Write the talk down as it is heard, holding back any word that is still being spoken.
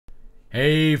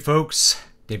Hey folks,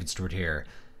 David Stewart here.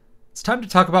 It's time to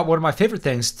talk about one of my favorite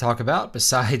things to talk about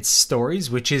besides stories,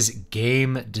 which is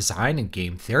game design and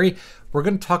game theory. We're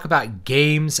going to talk about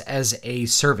games as a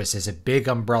service, as a big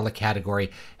umbrella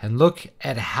category, and look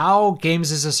at how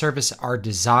games as a service are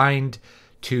designed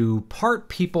to part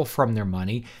people from their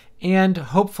money. And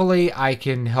hopefully I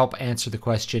can help answer the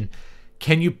question,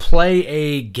 can you play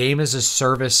a game as a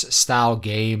service style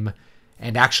game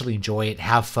and actually enjoy it,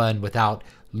 have fun without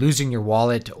losing your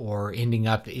wallet or ending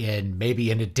up in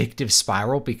maybe an addictive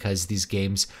spiral, because these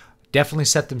games definitely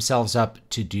set themselves up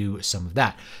to do some of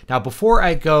that. Now, before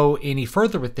I go any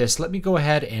further with this, let me go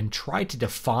ahead and try to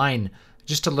define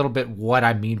just a little bit what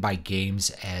I mean by games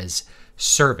as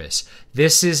service.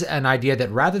 This is an idea that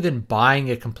rather than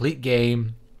buying a complete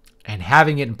game and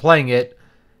having it and playing it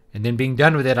and then being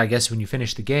done with it, I guess when you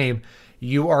finish the game,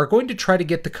 you are going to try to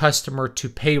get the customer to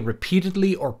pay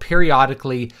repeatedly or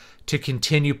periodically to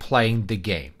continue playing the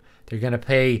game. They're going to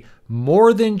pay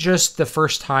more than just the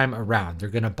first time around. They're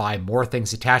going to buy more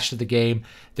things attached to the game.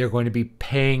 They're going to be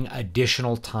paying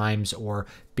additional times or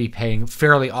be paying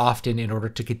fairly often in order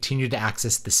to continue to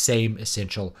access the same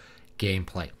essential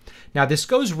gameplay. Now, this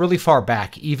goes really far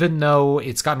back, even though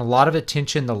it's gotten a lot of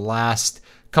attention the last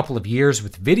couple of years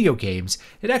with video games.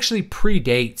 It actually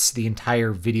predates the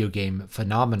entire video game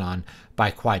phenomenon by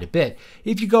quite a bit.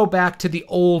 If you go back to the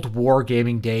old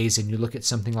wargaming days and you look at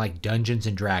something like Dungeons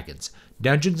and Dragons,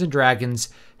 Dungeons and Dragons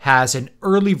has an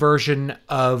early version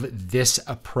of this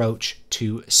approach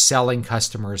to selling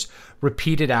customers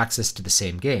repeated access to the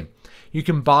same game. You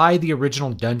can buy the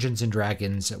original Dungeons and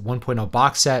Dragons 1.0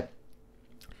 box set,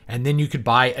 and then you could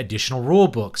buy additional rule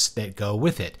books that go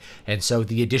with it. And so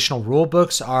the additional rule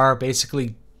books are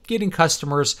basically getting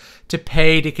customers to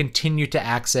pay to continue to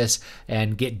access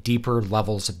and get deeper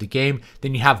levels of the game.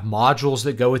 Then you have modules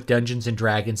that go with Dungeons and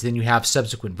Dragons. Then you have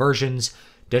subsequent versions,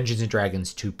 Dungeons and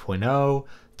Dragons 2.0, 3.0,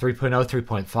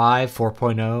 3.5,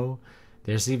 4.0.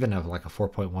 There's even like a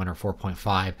 4.1 or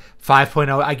 4.5,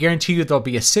 5.0. I guarantee you there'll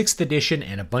be a 6th edition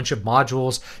and a bunch of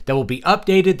modules that will be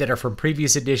updated that are from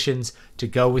previous editions to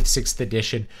go with 6th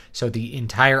edition. So the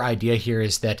entire idea here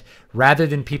is that rather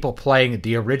than people playing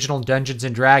the original Dungeons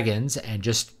and Dragons and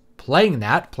just playing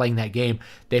that game,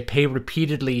 they pay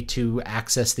repeatedly to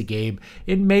access the game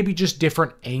in maybe just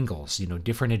different angles,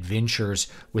 different adventures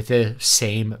with the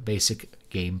same basic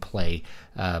gameplay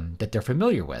that they're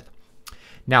familiar with.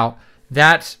 Now,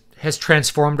 that has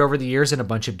transformed over the years in a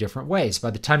bunch of different ways.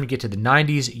 By the time you get to the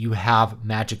 90s, you have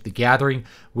Magic the Gathering,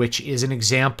 which is an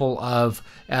example of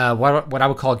what I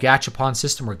would call a gachapon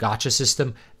system or gacha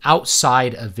system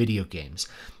outside of video games.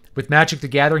 With Magic the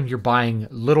Gathering, you're buying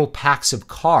little packs of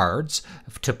cards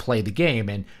to play the game,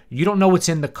 and you don't know what's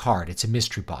in the card. It's a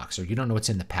mystery box, or you don't know what's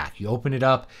in the pack. You open it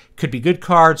up. Could be good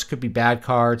cards, could be bad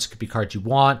cards, could be cards you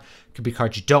want, could be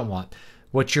cards you don't want.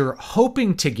 What you're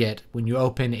hoping to get when you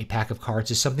open a pack of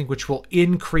cards is something which will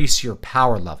increase your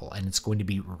power level, and it's going to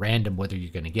be random whether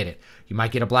you're going to get it. You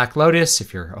might get a Black Lotus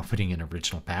if you're opening an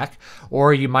original pack,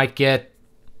 or you might get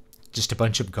just a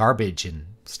bunch of garbage and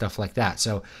stuff like that.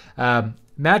 So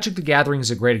Magic the Gathering is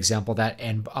a great example of that,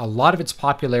 and a lot of its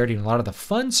popularity and a lot of the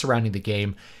fun surrounding the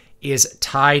game is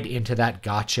tied into that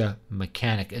gacha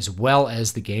mechanic as well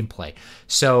as the gameplay.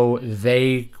 So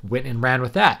they went and ran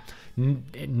with that.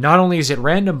 Not only is it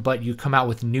random, but you come out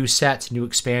with new sets, new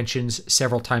expansions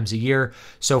several times a year.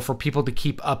 So for people to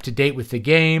keep up to date with the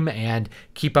game and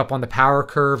keep up on the power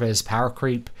curve as power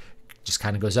creep just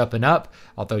kind of goes up and up,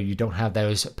 although you don't have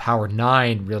those power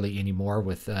 9 really anymore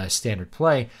with standard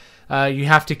play, you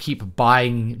have to keep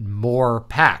buying more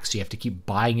packs. You have to keep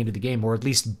buying into the game, or at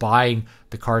least buying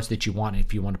the cards that you want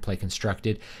if you want to play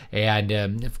constructed. And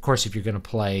of course, if you're going to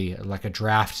play like a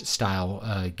draft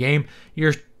style game,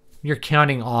 you're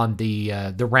counting on the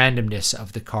randomness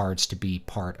of the cards to be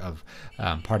part of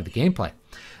the gameplay.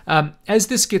 As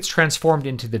this gets transformed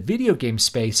into the video game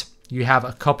space, you have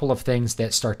a couple of things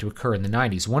that start to occur in the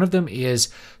 90s. One of them is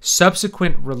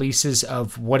subsequent releases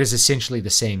of what is essentially the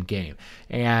same game.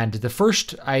 And the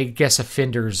first, I guess,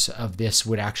 offenders of this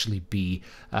would actually be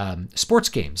sports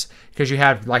games, because you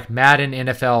have like Madden,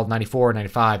 NFL, 94,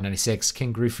 95, 96,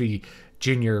 King Griffey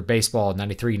Junior Baseball,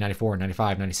 93, 94,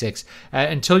 95, 96,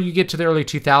 until you get to the early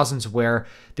 2000s where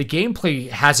the gameplay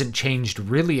hasn't changed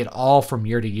really at all from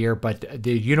year to year, but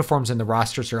the uniforms and the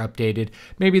rosters are updated.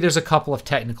 Maybe there's a couple of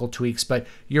technical tweaks, but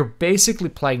you're basically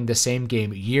playing the same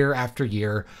game year after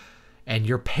year, and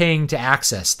you're paying to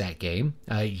access that game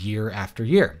year after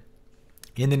year.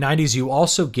 In the 90s, you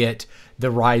also get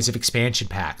the rise of expansion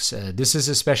packs. This is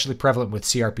especially prevalent with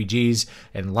CRPGs,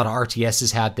 and a lot of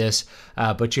RTSs had this.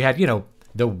 But you had,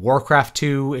 The Warcraft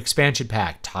 2 expansion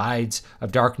pack, Tides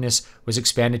of Darkness, was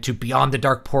expanded to Beyond the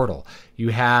Dark Portal. You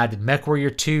had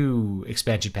MechWarrior 2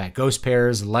 expansion pack, Ghost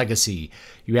Pairs Legacy.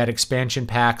 You had expansion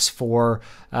packs for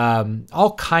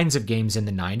all kinds of games in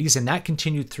the 90s, and that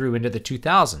continued through into the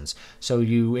 2000s. So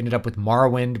you ended up with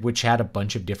Morrowind, which had a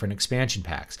bunch of different expansion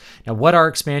packs. Now, what are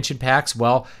expansion packs?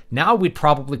 Well, now we'd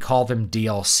probably call them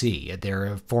DLC. They're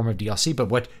a form of DLC, but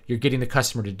what you're getting the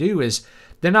customer to do is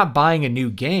they're not buying a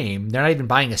new game. They're not even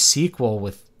buying a sequel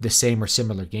with the same or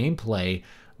similar gameplay.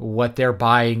 What they're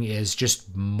buying is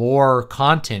just more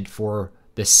content for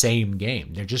the same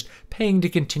game. They're just paying to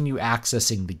continue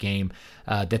accessing the game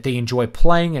that they enjoy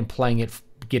playing and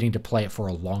getting to play it for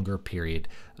a longer period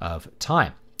of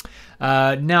time.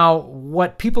 Now,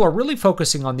 what people are really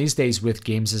focusing on these days with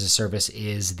games as a service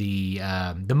is the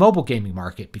mobile gaming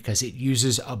market, because it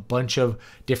uses a bunch of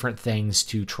different things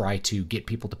to try to get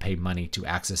people to pay money to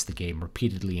access the game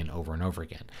repeatedly and over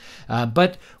again.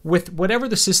 But with whatever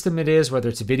the system it is, whether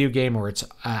it's a video game or it's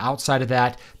outside of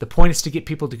that, the point is to get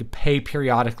people to pay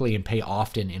periodically and pay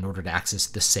often in order to access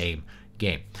the same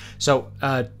game. So,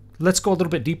 let's go a little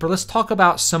bit deeper. Let's talk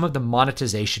about some of the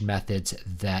monetization methods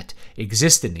that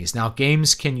exist in these. Now,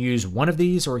 games can use one of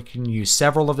these, or it can use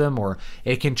several of them, or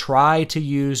it can try to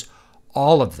use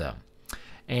all of them.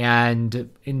 And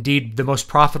indeed, the most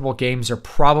profitable games are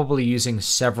probably using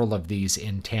several of these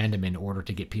in tandem in order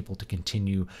to get people to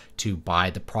continue to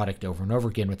buy the product over and over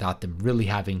again without them really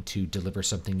having to deliver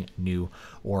something new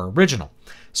or original.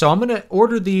 So I'm going to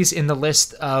order these in the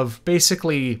list of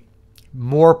basically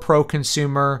more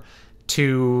pro-consumer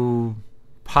to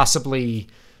possibly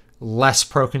less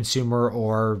pro-consumer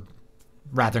or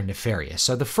rather nefarious.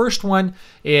 So the first one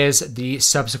is the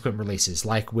subsequent releases,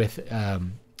 like with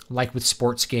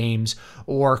sports games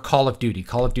or Call of Duty.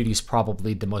 Call of Duty is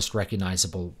probably the most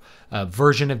recognizable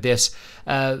version of this,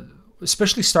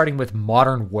 especially starting with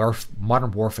Modern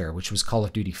Warfare, which was Call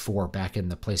of Duty 4 back in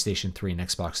the PlayStation 3 and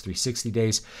Xbox 360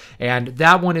 days. And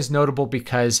that one is notable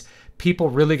because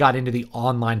people really got into the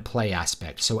online play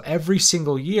aspect. So every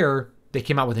single year, they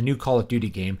came out with a new Call of Duty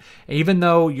game. And even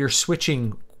though you're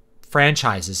switching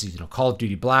franchises, Call of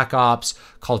Duty Black Ops,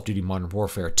 Call of Duty Modern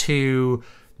Warfare 2,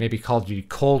 maybe Call of Duty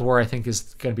Cold War, I think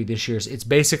is going to be this year's. It's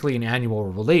basically an annual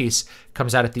release,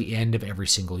 comes out at the end of every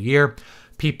single year.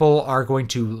 People are going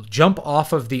to jump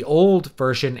off of the old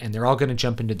version and they're all going to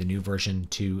jump into the new version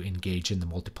to engage in the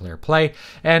multiplayer play.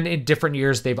 And in different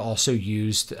years, they've also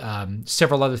used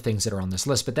several other things that are on this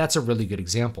list, but that's a really good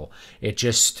example.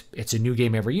 It's a new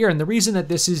game every year. And the reason that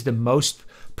this is the most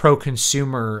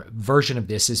pro-consumer version of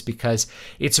this is because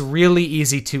it's really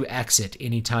easy to exit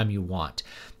anytime you want.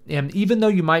 And even though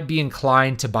you might be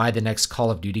inclined to buy the next Call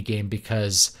of Duty game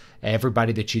because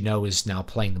everybody that you know is now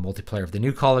playing the multiplayer of the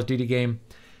new Call of Duty game,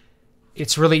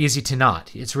 it's really easy to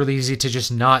not. It's really easy to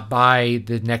just not buy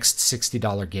the next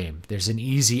 $60 game. There's an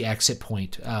easy exit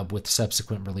point with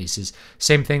subsequent releases.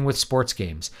 Same thing with sports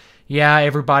games. Yeah,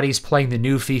 everybody's playing the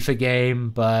new FIFA game,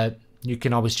 but you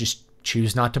can always just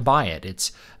choose not to buy it.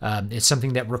 It's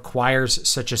something that requires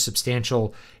such a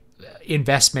substantial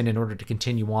investment in order to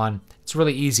continue on. It's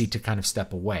really easy to kind of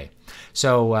step away.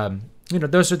 So,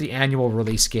 those are the annual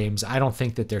release games. I don't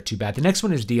think that they're too bad. The next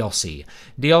one is DLC.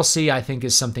 DLC, I think,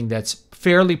 is something that's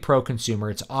fairly pro-consumer.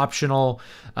 It's optional,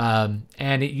 and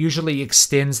it usually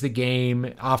extends the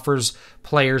game, offers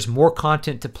players more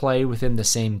content to play within the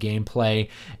same gameplay.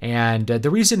 And the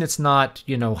reason it's not,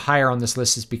 higher on this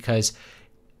list is because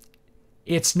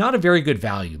it's not a very good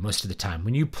value most of the time.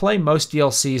 When you play most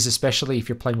DLCs, especially if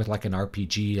you're playing with like an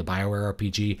RPG, a BioWare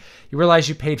RPG, you realize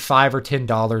you paid $5 or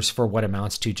 $10 for what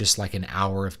amounts to just like an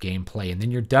hour of gameplay, and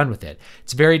then you're done with it.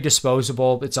 It's very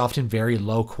disposable. It's often very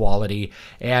low quality,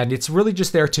 and it's really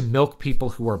just there to milk people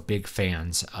who are big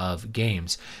fans of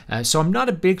games. So I'm not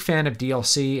a big fan of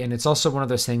DLC, and it's also one of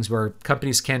those things where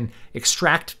companies can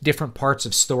extract different parts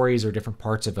of stories or different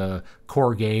parts of a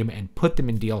core game and put them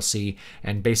in DLC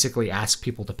and basically ask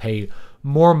people to pay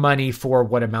more money for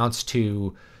what amounts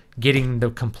to getting the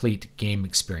complete game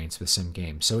experience with some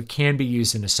games. So it can be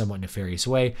used in a somewhat nefarious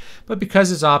way, but because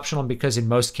it's optional and because in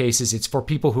most cases it's for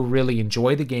people who really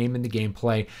enjoy the game and the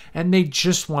gameplay and they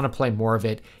just want to play more of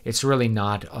it, it's really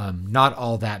not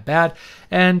all that bad.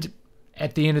 And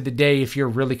at the end of the day, if you're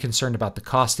really concerned about the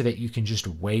cost of it, you can just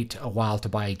wait a while to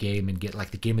buy a game and get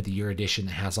like the Game of the Year edition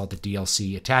that has all the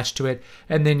DLC attached to it.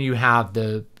 And then you have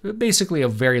basically a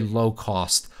very low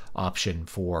cost option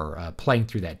for playing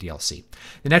through that DLC.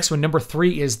 The next one, number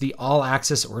 3, is the all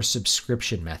access or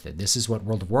subscription method. This is what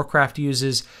World of Warcraft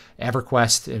uses,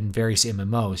 EverQuest, and various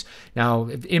MMOs. Now,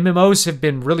 MMOs have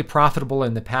been really profitable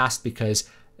in the past because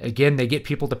Again, they get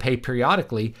people to pay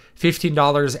periodically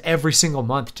 $15 every single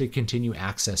month to continue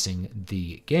accessing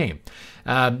the game.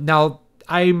 Now,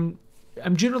 I'm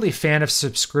generally a fan of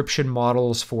subscription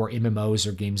models for MMOs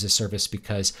or games as service,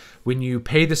 because when you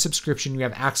pay the subscription, you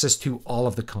have access to all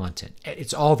of the content.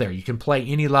 It's all there. You can play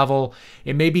any level.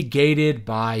 It may be gated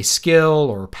by skill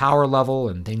or power level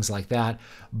and things like that,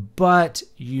 but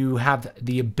you have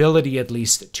the ability at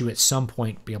least to at some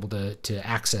point be able to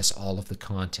access all of the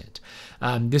content.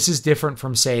 This is different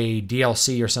from, say,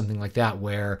 DLC or something like that,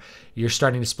 where you're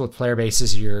starting to split player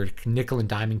bases, you're nickel and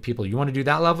diming people. You want to do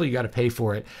that level, you got to pay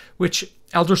for it, which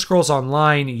Elder Scrolls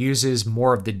Online uses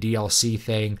more of the DLC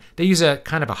thing. They use a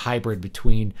kind of a hybrid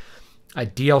between a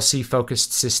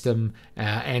DLC-focused system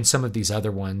and some of these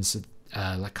other ones,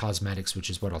 like cosmetics, which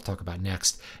is what I'll talk about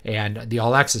next, and the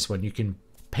all-access one. You can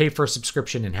pay for a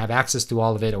subscription and have access to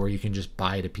all of it, or you can just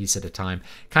buy it a piece at a time.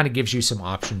 Kind of gives you some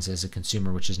options as a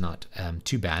consumer, which is not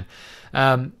too bad.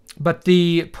 But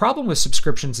the problem with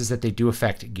subscriptions is that they do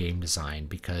affect game design,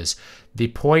 because the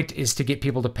point is to get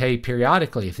people to pay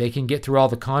periodically. If they can get through all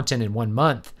the content in 1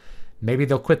 month, maybe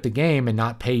they'll quit the game and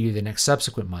not pay you the next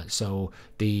subsequent month. So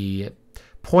the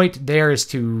point there is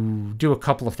to do a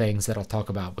couple of things that I'll talk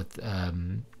about with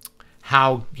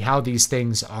how these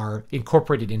things are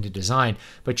incorporated into design.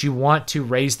 But you want to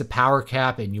raise the power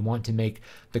cap, and you want to make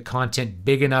the content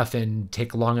big enough and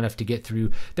take long enough to get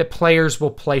through that players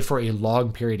will play for a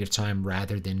long period of time,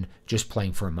 rather than just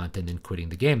playing for a month and then quitting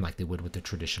the game like they would with the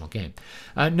traditional game.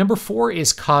 Number 4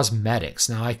 is cosmetics.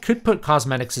 Now, I could put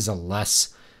cosmetics as a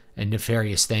less a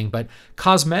nefarious thing, but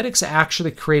cosmetics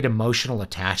actually create emotional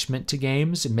attachment to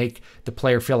games and make the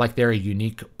player feel like they're a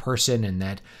unique person, and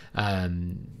that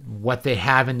what they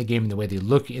have in the game, and the way they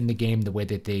look in the game, the way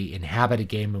that they inhabit a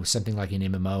game with something like an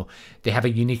MMO, they have a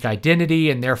unique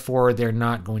identity, and therefore they're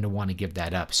not going to want to give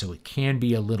that up. So it can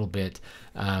be a little bit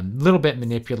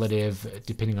manipulative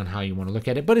depending on how you want to look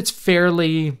at it, but it's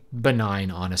fairly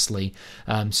benign, honestly.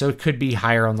 So it could be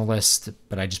higher on the list,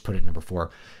 but I just put it number 4.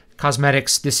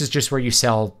 Cosmetics, this is just where you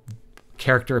sell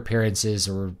character appearances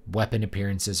or weapon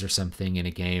appearances or something in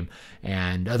a game,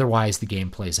 and otherwise the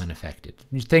gameplay is unaffected.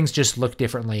 Things just look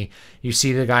differently. You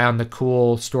see the guy on the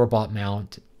cool store-bought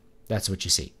mount, that's what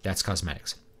you see. That's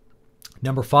cosmetics.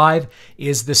 Number 5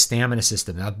 is the stamina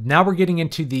system. Now we're getting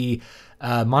into the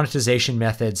monetization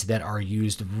methods that are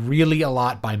used really a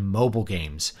lot by mobile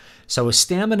games. So a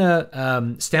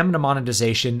stamina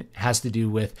monetization has to do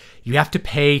with, you have to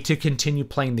pay to continue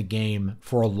playing the game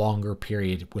for a longer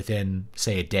period within,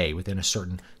 say, a day, within a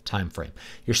certain time frame.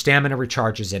 Your stamina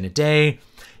recharges in a day.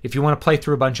 If you want to play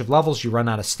through a bunch of levels, you run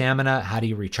out of stamina. How do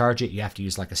you recharge it? You have to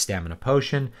use like a stamina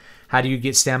potion. How do you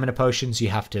get stamina potions? You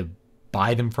have to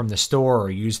buy them from the store,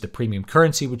 or use the premium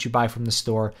currency which you buy from the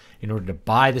store in order to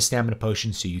buy the stamina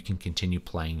potion so you can continue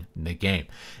playing the game.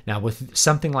 Now with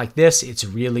something like this, it's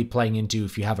really playing into,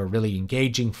 if you have a really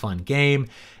engaging, fun game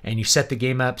and you set the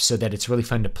game up so that it's really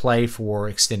fun to play for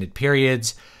extended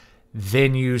periods,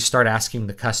 then you start asking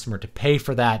the customer to pay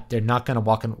for that. They're not going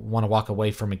to want to walk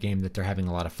away from a game that they're having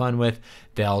a lot of fun with.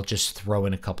 They'll just throw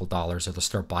in a couple dollars, or they'll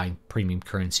start buying premium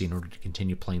currency in order to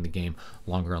continue playing the game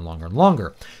longer and longer and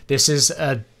longer. This is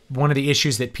one of the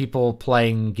issues that people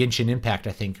playing Genshin Impact,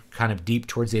 I think, kind of deep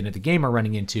towards the end of the game are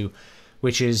running into,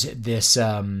 which is this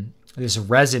this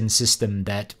resin system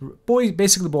that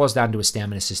basically boils down to a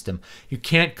stamina system. You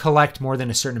can't collect more than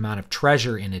a certain amount of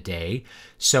treasure in a day.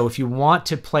 So if you want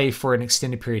to play for an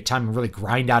extended period of time and really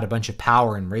grind out a bunch of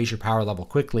power and raise your power level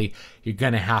quickly, you're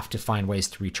going to have to find ways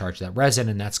to recharge that resin,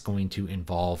 and that's going to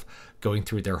involve going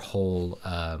through their whole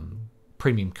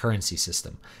premium currency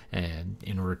system, and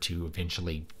in order to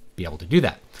eventually be able to do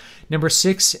that. Number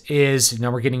 6 is, now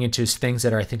we're getting into things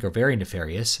that I think are very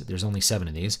nefarious. There's only 7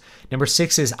 of these. Number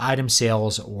 6 is item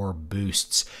sales or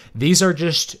boosts. These are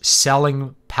just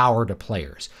selling power to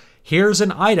players. Here's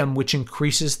an item which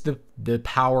increases the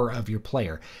power of your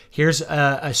player. Here's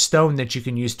a stone that you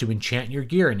can use to enchant your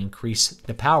gear and increase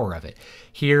the power of it.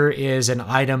 Here is an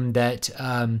item that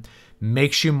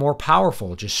makes you more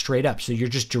powerful, just straight up. So you're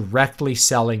just directly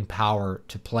selling power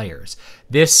to players.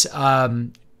 This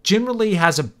generally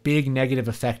has a big negative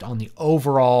effect on the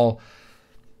overall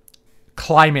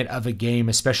climate of a game,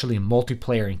 especially a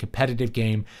multiplayer and competitive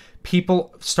game.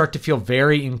 People start to feel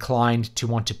very inclined to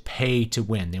want to pay to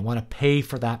win. They want to pay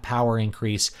for that power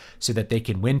increase so that they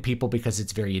can win people, because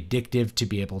it's very addictive to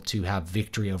be able to have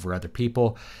victory over other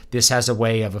people. This has a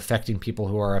way of affecting people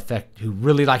who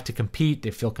really like to compete.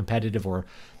 They feel competitive, or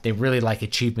they really like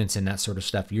achievements and that sort of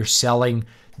stuff. You're selling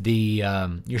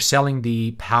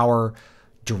the power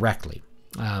directly.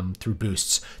 through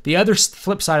boosts. The other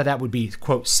flip side of that would be,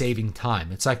 quote, saving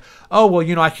time. It's like, oh, well,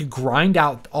 you know, I could grind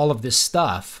out all of this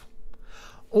stuff,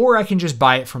 or I can just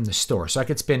buy it from the store. So I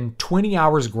could spend 20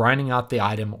 hours grinding out the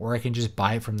item, or I can just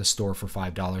buy it from the store for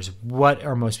 $5. What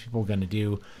are most people going to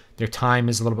do? Their time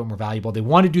is a little bit more valuable. They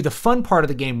want to do the fun part of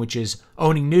the game, which is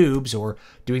owning noobs or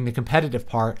doing the competitive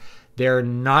part. They're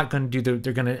not going to do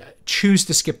they're going to choose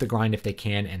to skip the grind if they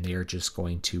can, and they're just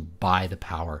going to buy the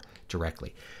power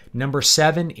directly. Number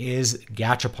 7 is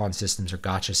gachapon systems or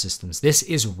gacha systems. This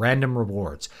is random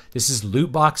rewards. This is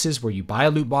loot boxes where you buy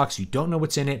a loot box, you don't know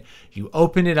what's in it, you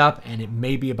open it up, and it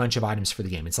may be a bunch of items for the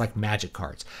game. It's like magic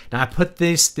cards. Now I put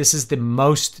this is the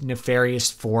most nefarious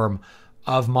form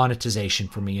of monetization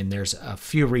for me, and there's a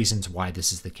few reasons why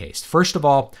this is the case. First of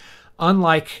all,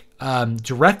 unlike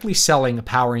directly selling a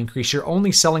power increase, you're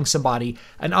only selling somebody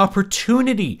an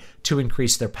opportunity to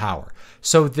increase their power.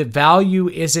 So the value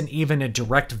isn't even a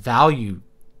direct value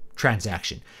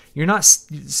transaction. You're not,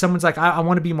 someone's like, I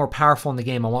want to be more powerful in the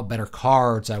game. I want better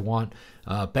cards. I want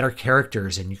better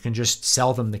characters, and you can just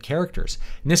sell them the characters.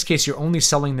 In this case, you're only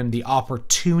selling them the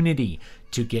opportunity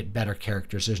to get better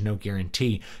characters. There's no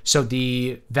guarantee. So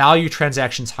the value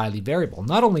transaction is highly variable.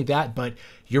 Not only that, but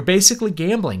you're basically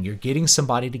gambling. You're getting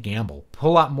somebody to gamble.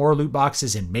 Pull out more loot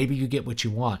boxes and maybe you get what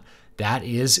you want. That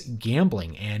is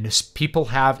gambling, and people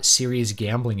have serious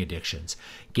gambling addictions.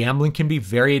 Gambling can be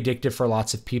very addictive for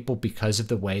lots of people because of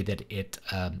the way that it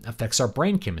affects our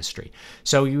brain chemistry.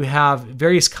 So you have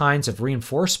various kinds of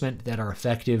reinforcement that are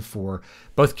effective for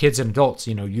both kids and adults.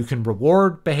 You know, you can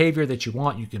reward behavior that you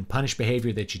want, you can punish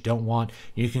behavior that you don't want,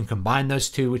 you can combine those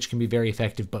two, which can be very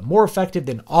effective, but more effective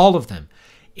than all of them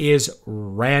is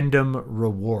random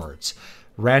rewards.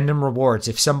 Random rewards.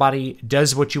 If somebody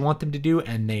does what you want them to do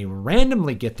and they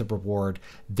randomly get the reward,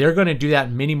 they're going to do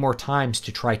that many more times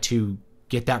to try to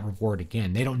get that reward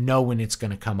again. They don't know when it's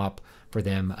going to come up for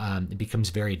them. It becomes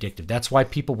very addictive. That's why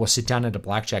people will sit down at a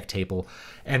blackjack table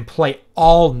and play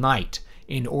all night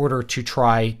in order to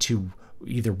try to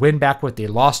either win back what they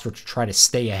lost or to try to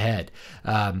stay ahead.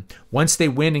 Once they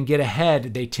win and get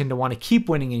ahead, they tend to want to keep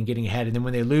winning and getting ahead. And then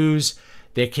when they lose,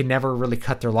 they can never really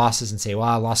cut their losses and say, well,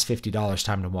 I lost $50,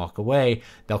 time to walk away.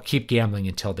 They'll keep gambling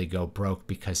until they go broke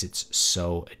because it's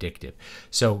so addictive.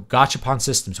 So gachapon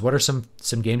systems, what are some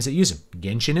games that use them?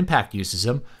 Genshin Impact uses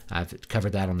them. I've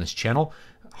covered that on this channel.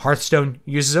 Hearthstone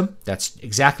uses them. That's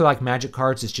exactly like Magic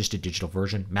cards. It's just a digital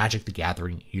version. Magic the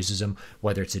Gathering uses them,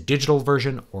 whether it's a digital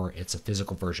version or it's a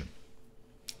physical version.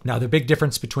 Now, the big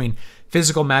difference between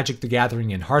physical Magic the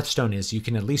Gathering and Hearthstone is you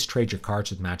can at least trade your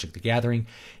cards with Magic the Gathering.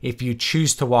 If you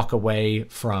choose to walk away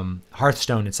from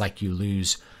Hearthstone, it's like you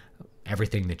lose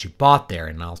everything that you bought there.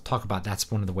 And I'll talk about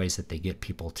that's one of the ways that they get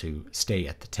people to stay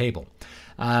at the table.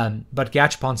 But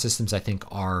gachapon systems, I think,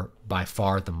 are by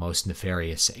far the most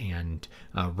nefarious and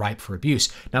ripe for abuse.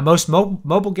 Now, most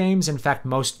mobile games, in fact,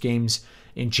 most games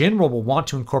in general, will want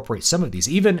to incorporate some of these.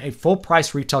 Even a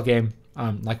full-price retail game,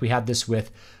 like we had this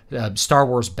with Star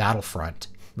Wars Battlefront,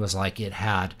 was like it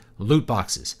had loot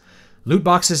boxes. Loot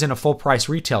boxes in a full-price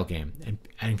retail game.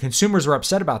 And consumers are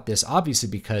upset about this, obviously,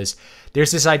 because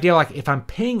there's this idea like, if I'm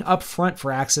paying up front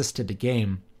for access to the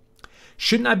game,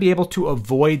 shouldn't I be able to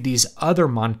avoid these other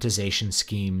monetization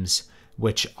schemes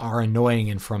which are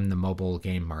annoying and from the mobile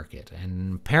game market?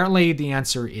 And apparently the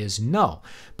answer is no.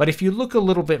 But if you look a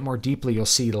little bit more deeply, you'll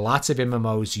see lots of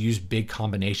MMOs use big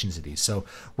combinations of these. So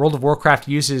World of Warcraft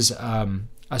uses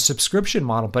a subscription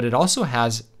model, but it also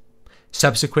has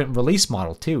subsequent release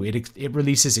model too. It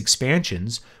releases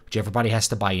expansions, which everybody has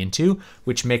to buy into,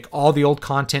 which make all the old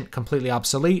content completely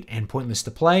obsolete and pointless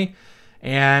to play.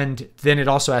 And then it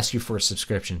also asks you for a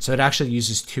subscription. So it actually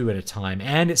uses 2 at a time.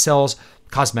 And it sells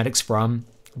cosmetics from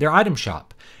their item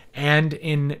shop. And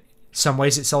in some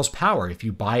ways it sells power. If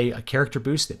you buy a character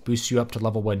boost that boosts you up to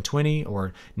level 120,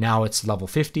 or now it's level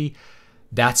 50,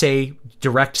 that's a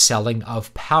direct selling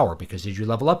of power, because as you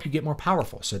level up, you get more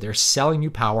powerful. So they're selling you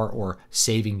power or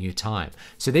saving you time.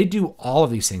 So they do all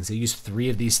of these things. They use 3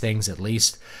 of these things at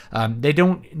least. They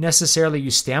don't necessarily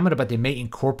use stamina, but they may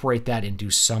incorporate that into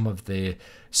some of the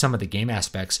game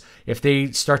aspects. If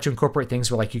they start to incorporate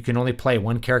things where like you can only play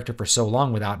one character for so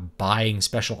long without buying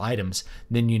special items,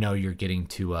 then you know you're getting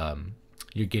to a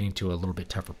little bit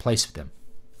tougher place with them.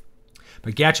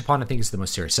 But gachapon, I think, is the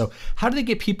most serious. So how do they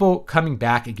get people coming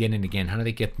back again and again? How do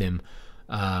they get them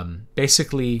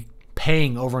basically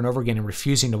paying over and over again and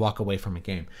refusing to walk away from a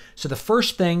game. So the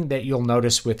first thing that you'll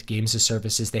notice with games as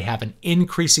service is they have an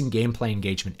increasing gameplay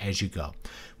engagement as you go.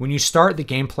 When you start, the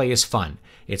gameplay is fun.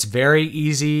 It's very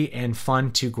easy and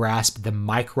fun to grasp the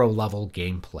micro level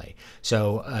gameplay.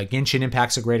 So Genshin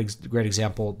Impact's a great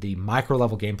example. The micro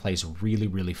level gameplay is really,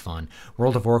 really fun.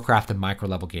 World of Warcraft, the micro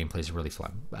level gameplay is really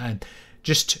fun.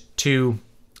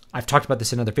 I've talked about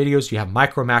this in other videos. You have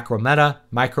micro, macro, meta.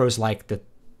 Micro is like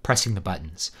pressing the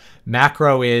buttons.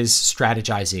 Macro is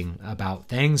strategizing about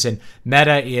things, and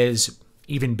meta is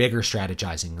even bigger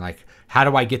strategizing. Like, how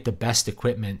do I get the best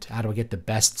equipment? How do I get the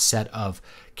best set of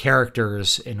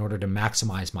characters in order to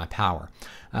maximize my power?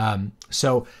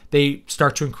 So they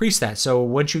start to increase that. So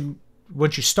once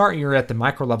you start, you're at the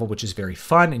micro level, which is very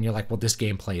fun, and you're like, well, this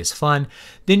gameplay is fun.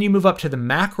 Then you move up to the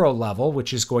macro level,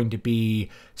 which is going to be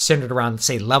centered around,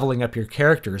 say, leveling up your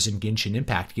characters in Genshin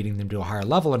Impact, getting them to a higher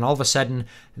level, and all of a sudden,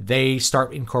 they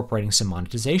start incorporating some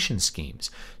monetization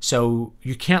schemes. So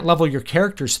you can't level your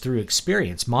characters through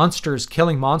experience.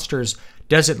 Killing monsters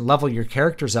doesn't level your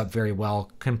characters up very well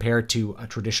compared to a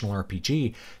traditional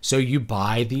RPG. So you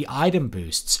buy the item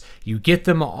boosts. You get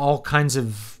them all kinds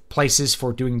of places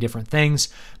for doing different things,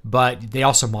 but they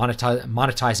also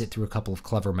monetize it through a couple of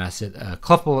clever methods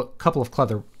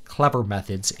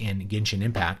in Genshin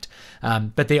Impact,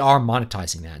 but they are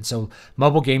monetizing that. And so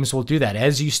mobile games will do that.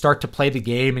 As you start to play the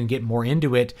game and get more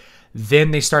into it,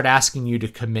 then they start asking you to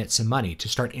commit some money, to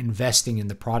start investing in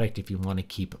the product if you want to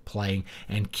keep playing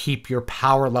and keep your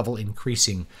power level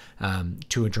increasing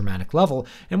to a dramatic level.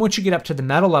 And once you get up to the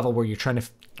meta level where you're trying to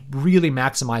really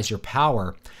maximize your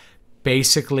power,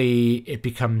 basically it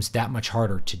becomes that much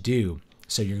harder to do.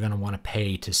 So you're going to want to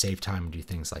pay to save time and do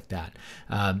things like that.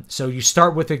 So you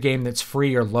start with a game that's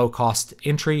free or low cost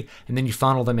entry, and then you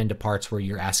funnel them into parts where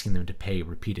you're asking them to pay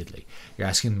repeatedly. You're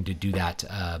asking them to do that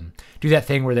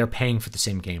thing where they're paying for the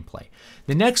same gameplay.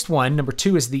 The next one, number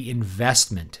 2, is the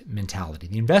investment mentality.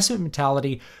 The investment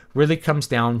mentality really comes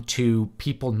down to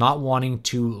people not wanting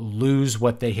to lose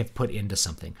what they have put into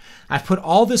something. I've put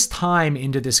all this time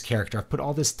into this character. I've put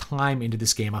all this time into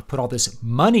this game. I've put all this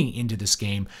money into this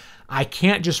game. I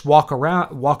can't just walk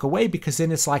away, because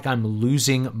then it's like I'm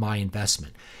losing my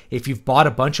investment. If you've bought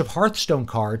a bunch of Hearthstone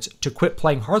cards to quit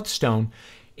playing Hearthstone,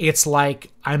 it's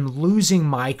like I'm losing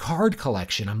my card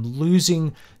collection. I'm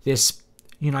losing this.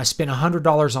 I spent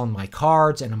 $100 on my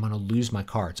cards and I'm going to lose my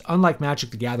cards. Unlike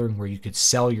Magic the Gathering, where you could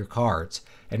sell your cards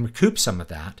and recoup some of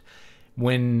that,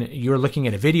 when you're looking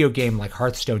at a video game like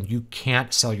Hearthstone, you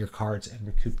can't sell your cards and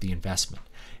recoup the investment.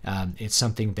 It's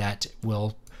something that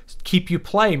will keep you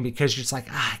playing because you're just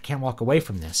like, I can't walk away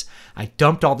from this. I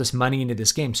dumped all this money into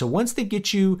this game. So once they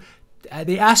get you,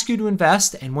 they ask you to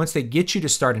invest, and once they get you to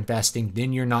start investing,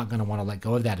 then you're not going to want to let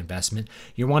go of that investment.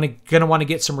 You're going to want to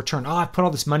get some return. Oh, I put all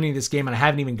this money into this game and I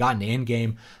haven't even gotten to end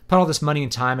game. Put all this money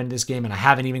and time into this game and I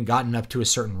haven't even gotten up to a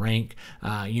certain rank.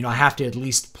 I have to at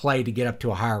least play to get up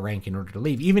to a higher rank in order to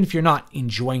leave, even if you're not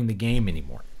enjoying the game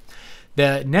anymore.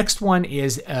 The next one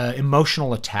is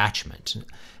emotional attachment.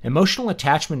 Emotional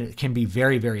attachment can be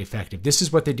very, very effective. This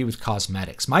is what they do with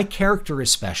cosmetics. My character is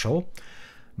special.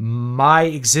 My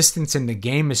existence in the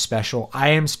game is special. I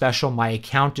am special. My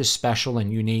account is special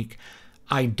and unique.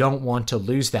 I don't want to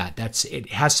lose that.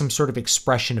 It has some sort of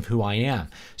expression of who I am.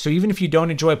 So even if you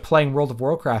don't enjoy playing World of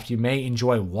Warcraft, you may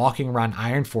enjoy walking around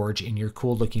Ironforge in your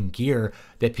cool looking gear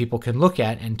that people can look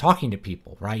at and talking to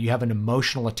people, right? You have an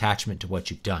emotional attachment to what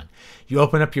you've done. You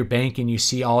open up your bank and you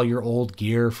see all your old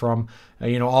gear from,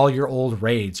 all your old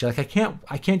raids. You're like,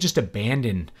 I can't just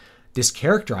abandon this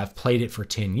character. I've played it for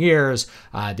 10 years.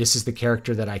 This is the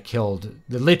character that I killed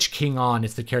the Lich King on.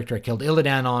 It's the character I killed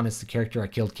Illidan on. It's the character I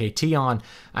killed KT on.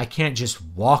 I can't just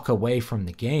walk away from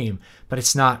the game, but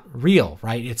it's not real,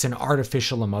 right? It's an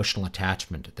artificial emotional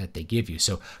attachment that they give you.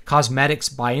 So cosmetics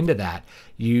buy into that.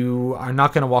 You are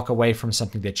not going to walk away from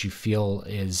something that you feel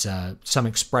is some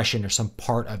expression or some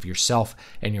part of yourself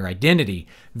and your identity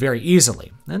very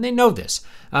easily. And they know this.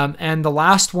 And the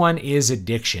last one is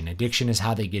addiction. Addiction is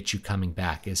how they get you coming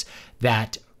back, is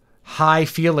that high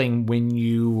feeling when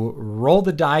you roll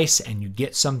the dice and you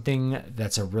get something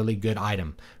that's a really good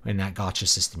item in that gacha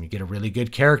system. You get a really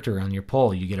good character on your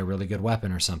pull. You get a really good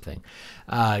weapon or something.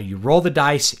 You roll the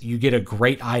dice, you get a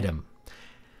great item.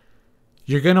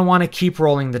 You're going to want to keep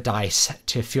rolling the dice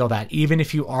to feel that, even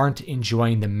if you aren't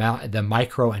enjoying the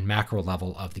micro and macro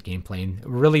level of the gameplay. And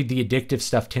really, the addictive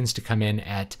stuff tends to come in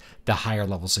at the higher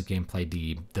levels of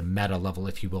gameplay, the meta level,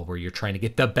 if you will, where you're trying to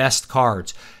get the best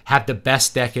cards, have the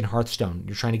best deck in Hearthstone.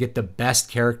 You're trying to get the best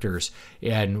characters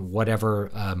in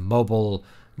whatever mobile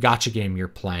gacha game you're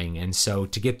playing. And so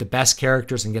to get the best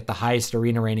characters and get the highest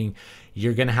arena rating,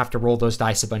 you're going to have to roll those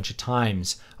dice a bunch of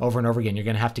times over and over again. You're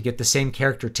going to have to get the same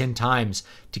character 10 times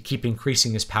to keep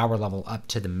increasing his power level up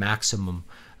to the maximum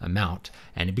amount.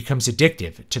 And it becomes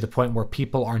addictive to the point where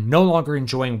people are no longer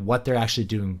enjoying what they're actually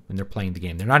doing when they're playing the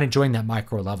game. They're not enjoying that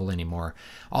micro level anymore.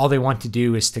 All they want to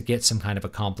do is to get some kind of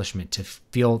accomplishment,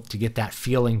 to get that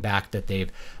feeling back that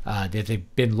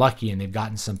they've been lucky and they've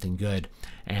gotten something good.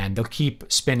 And they'll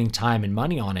keep spending time and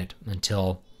money on it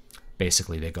until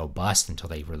basically they go bust, until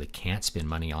they really can't spend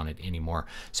money on it anymore.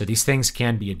 So these things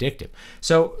can be addictive.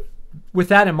 So with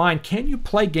that in mind, can you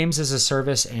play games as a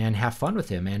service and have fun with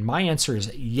them? And my answer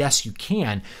is yes, you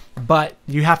can, but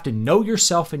you have to know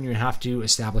yourself and you have to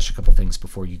establish a couple things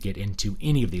before you get into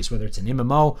any of these, whether it's an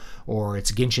MMO or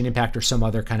it's Genshin Impact or some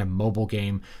other kind of mobile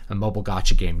game, a mobile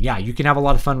gacha game. Yeah, you can have a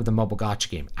lot of fun with a mobile gacha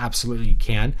game. Absolutely you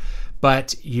can,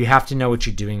 but you have to know what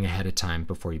you're doing ahead of time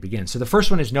before you begin. So the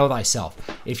first one is know thyself.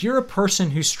 If you're a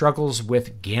person who struggles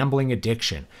with gambling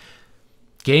addiction,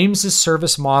 games as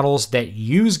service models that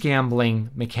use gambling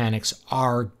mechanics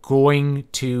are going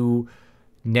to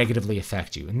negatively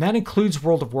affect you. And that includes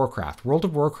World of Warcraft. World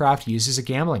of Warcraft uses a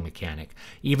gambling mechanic.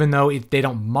 Even though they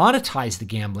don't monetize the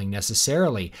gambling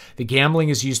necessarily, the gambling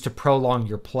is used to prolong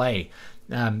your play.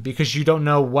 Because you don't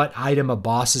know what item a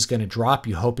boss is going to drop.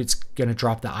 You hope it's going to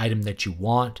drop the item that you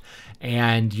want.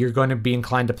 And you're going to be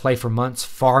inclined to play for months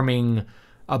farming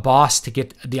a boss to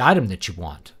get the item that you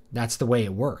want. That's the way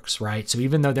it works, right? So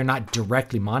even though they're not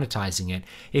directly monetizing it,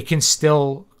 it can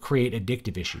still create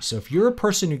addictive issues. So if you're a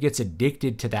person who gets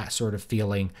addicted to that sort of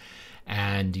feeling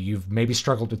and you've maybe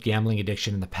struggled with gambling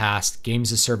addiction in the past,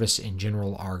 games as service in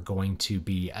general are going to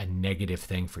be a negative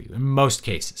thing for you in most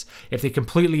cases. If they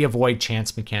completely avoid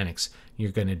chance mechanics,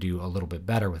 you're going to do a little bit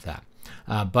better with that.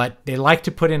 But they like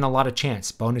to put in a lot of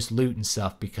chance, bonus loot and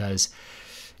stuff, because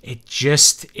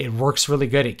it works really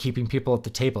good at keeping people at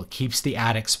the table. It keeps the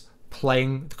addicts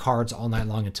playing the cards all night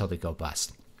long until they go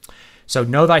bust. So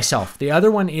know thyself. The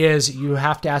other one is you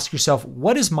have to ask yourself,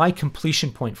 what is my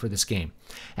completion point for this game?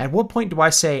 At what point do I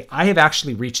say I have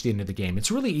actually reached the end of the game? It's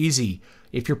really easy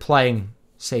if you're playing,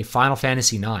 say, Final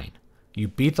Fantasy IX. You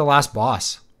beat the last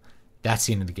boss. That's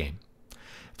the end of the game.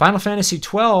 Final Fantasy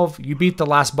XII, you beat the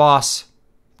last boss.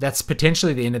 That's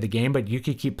potentially the end of the game, but you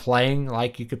could keep playing,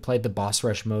 like you could play the boss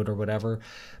rush mode or whatever,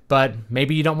 but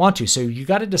maybe you don't want to. So you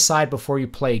got to decide before you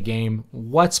play a game,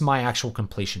 what's my actual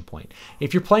completion point?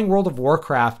 If you're playing World of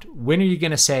Warcraft, when are you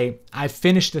going to say, I've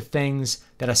finished the things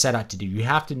that I set out to do? You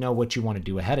have to know what you want to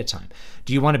do ahead of time.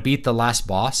 Do you want to beat the last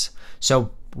boss? So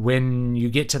when you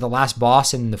get to the last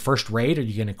boss in the first raid, are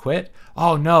you going to quit?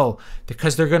 Oh no,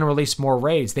 because they're going to release more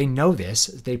raids. They know this.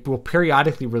 They will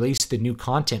periodically release the new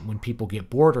content when people get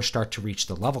bored or start to reach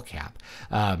the level cap.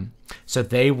 So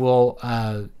they will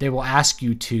ask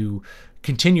you to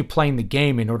continue playing the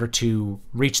game in order to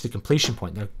reach the completion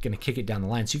point. They're going to kick it down the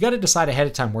line. So you got to decide ahead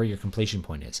of time where your completion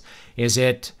point is. Is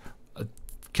it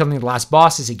killing the last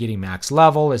boss? Is it getting max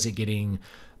level? Is it getting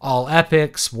all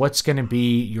epics? What's going to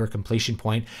be your completion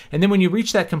point? And then when you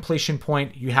reach that completion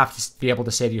point, you have to be able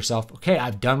to say to yourself, okay,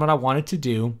 I've done what I wanted to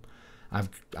do.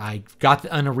 I got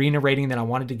an arena rating that I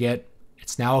wanted to get.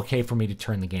 It's now okay for me to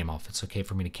turn the game off. It's okay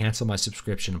for me to cancel my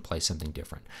subscription and play something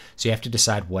different. So you have to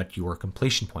decide what your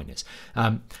completion point is.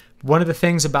 One of the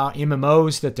things about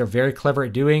MMOs that they're very clever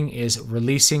at doing is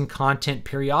releasing content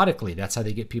periodically. That's how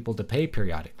they get people to pay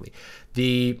periodically.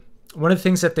 One of the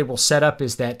things that they will set up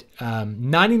is that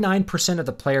 99% of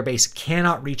the player base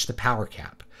cannot reach the power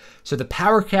cap. So the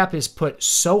power cap is put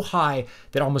so high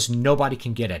that almost nobody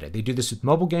can get at it. They do this with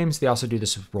mobile games. They also do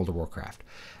this with World of Warcraft.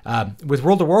 With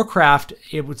World of Warcraft,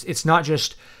 it's not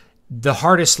just the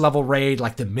hardest level raid,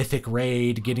 like the Mythic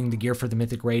raid, getting the gear for the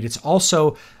Mythic raid. It's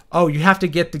also, you have to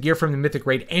get the gear from the Mythic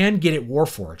raid and get it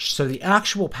Warforged. So the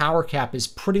actual power cap is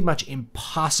pretty much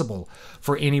impossible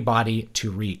for anybody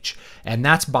to reach. And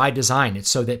that's by design. It's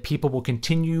so that people will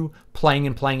continue playing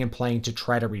and playing and playing to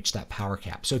try to reach that power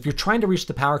cap. So if you're trying to reach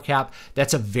the power cap,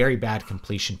 that's a very bad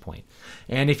completion point.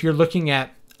 And if you're looking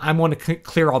at, I want to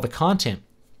clear all the content,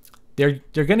 they're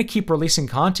going to keep releasing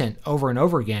content over and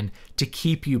over again to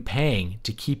keep you paying,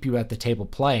 to keep you at the table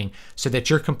playing, so that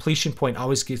your completion point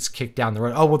always gets kicked down the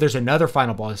road. Oh, well, there's another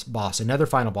final boss, another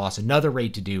final boss, another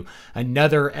raid to do,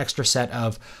 another extra set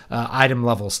of item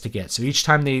levels to get. So each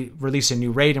time they release a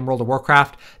new raid in World of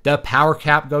Warcraft, the power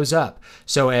cap goes up.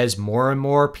 So as more and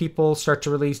more people start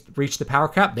to reach the power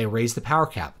cap, they raise the power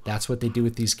cap. That's what they do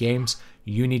with these games.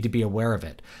 You need to be aware of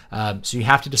it. So you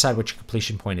have to decide what your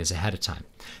completion point is ahead of time.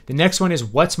 The next one is,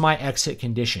 what's my exit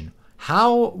condition?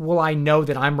 How will I know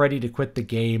that I'm ready to quit the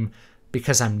game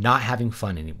because I'm not having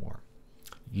fun anymore?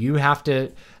 You have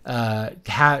to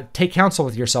take counsel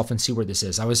with yourself and see where this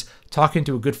is. I was talking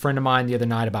to a good friend of mine the other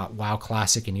night about WoW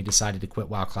Classic, and he decided to quit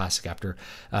WoW Classic after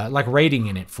like raiding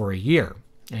in it for a year.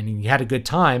 And he had a good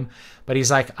time, but he's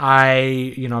like,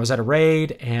 I was at a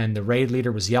raid and the raid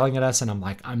leader was yelling at us, and I'm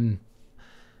like, I'm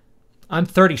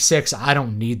 36. I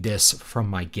don't need this from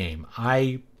my game.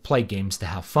 I play games to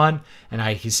have fun. And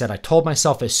he said, I told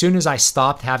myself as soon as I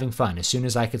stopped having fun, as soon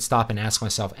as I could stop and ask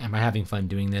myself, am I having fun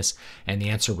doing this? And the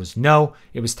answer was no,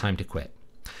 it was time to quit.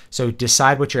 So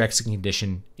decide what your exit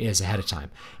condition is ahead of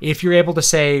time. If you're able to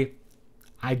say,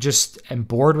 I just am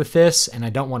bored with this and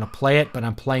I don't want to play it, but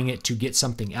I'm playing it to get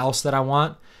something else that I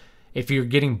want. If you're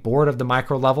getting bored of the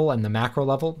micro level and the macro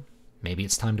level, maybe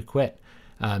it's time to quit.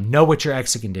 Know what your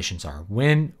exit conditions are.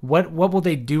 What will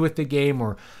they do with the game,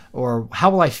 or how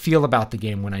will I feel about the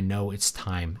game when I know it's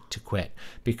time to quit?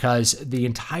 Because the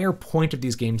entire point of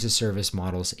these games as service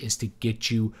models is to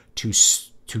get you to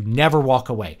never walk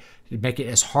away. Make it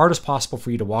as hard as possible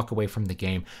for you to walk away from the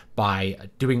game by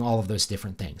doing all of those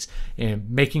different things, and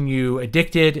making you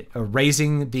addicted,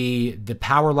 raising the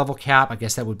power level cap. I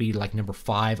guess that would be like number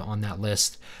 5 on that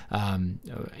list,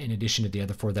 in addition to the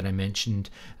other 4 that I mentioned.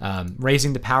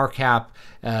 Raising the power cap,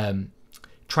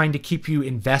 trying to keep you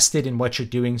invested in what you're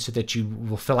doing so that you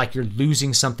will feel like you're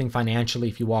losing something financially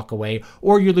if you walk away,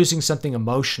 or you're losing something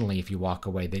emotionally if you walk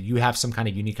away, that you have some kind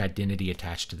of unique identity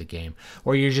attached to the game,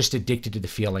 or you're just addicted to the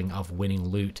feeling of winning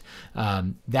loot.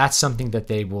 That's something that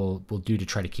they will do to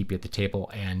try to keep you at the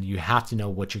table, and you have to know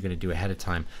what you're going to do ahead of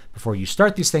time before you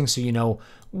start these things, so you know,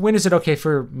 when is it okay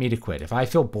for me to quit? If I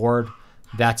feel bored,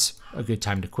 that's a good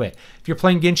time to quit. If you're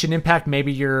playing Genshin Impact,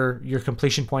 maybe your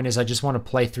completion point is, I just want to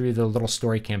play through the little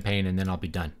story campaign and then I'll be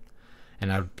done.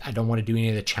 And I don't want to do any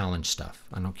of the challenge stuff.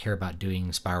 I don't care about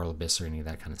doing Spiral Abyss or any of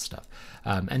that kind of stuff.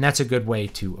 And that's a good way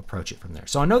to approach it from there.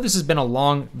 So I know this has been a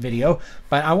long video,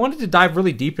 but I wanted to dive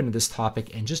really deep into this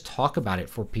topic and just talk about it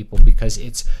for people, because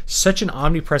it's such an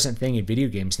omnipresent thing in video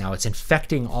games now. It's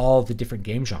infecting all the different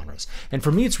game genres. And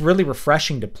for me, it's really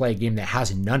refreshing to play a game that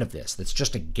has none of this, that's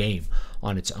just a game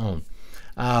on its own.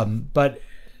 But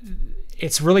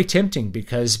it's really tempting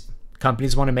because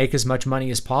companies want to make as much money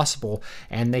as possible,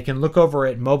 and they can look over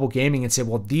at mobile gaming and say,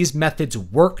 well, these methods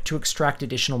work to extract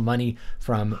additional money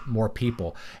from more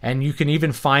people. And you can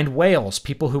even find whales,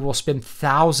 people who will spend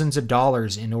thousands of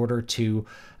dollars in order to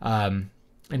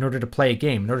play a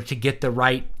game, in order to get the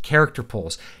right character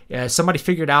pulls. Somebody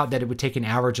figured out that it would take an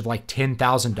average of like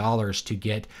 $10,000 to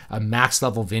get a max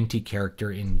level Venti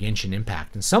character in Genshin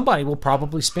Impact. And somebody will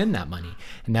probably spend that money.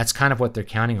 And that's kind of what they're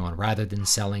counting on, rather than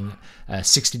selling a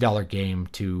 $60 game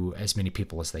to as many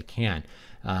people as they can.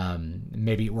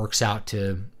 Maybe it works out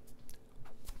to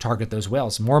target those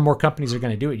whales. More and more companies are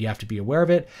going to do it. You have to be aware of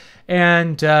it.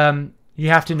 And you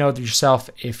have to know yourself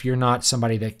if you're not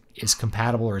somebody that is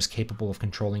compatible or is capable of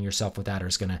controlling yourself with that, or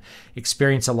is going to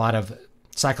experience a lot of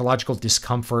psychological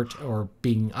discomfort or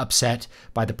being upset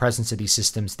by the presence of these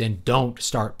systems, then don't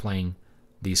start playing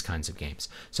these kinds of games.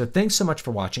 So thanks so much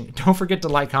for watching. Don't forget to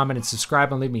like, comment, and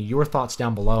subscribe, and leave me your thoughts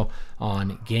down below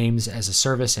on games as a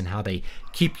service and how they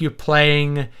keep you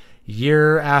playing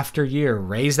year after year.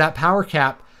 Raise that power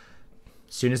cap.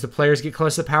 As soon as the players get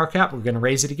close to the power cap, we're going to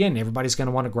raise it again. Everybody's going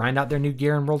to want to grind out their new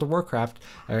gear in World of Warcraft.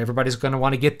 Everybody's going to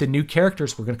want to get the new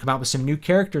characters. We're going to come out with some new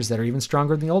characters that are even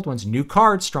stronger than the old ones. New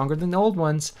cards stronger than the old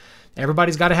ones.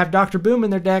 Everybody's got to have Dr. Boom in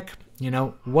their deck. You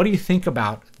know, what do you think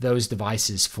about those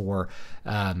devices for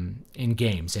in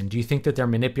games? And do you think that they're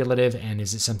manipulative? And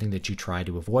is it something that you try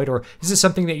to avoid? Or is it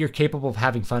something that you're capable of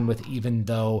having fun with even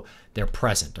though they're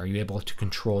present? Are you able to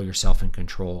control yourself and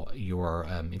control your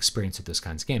experience of those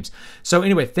kinds of games? So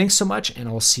anyway, thanks so much, and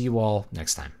I'll see you all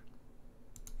next time.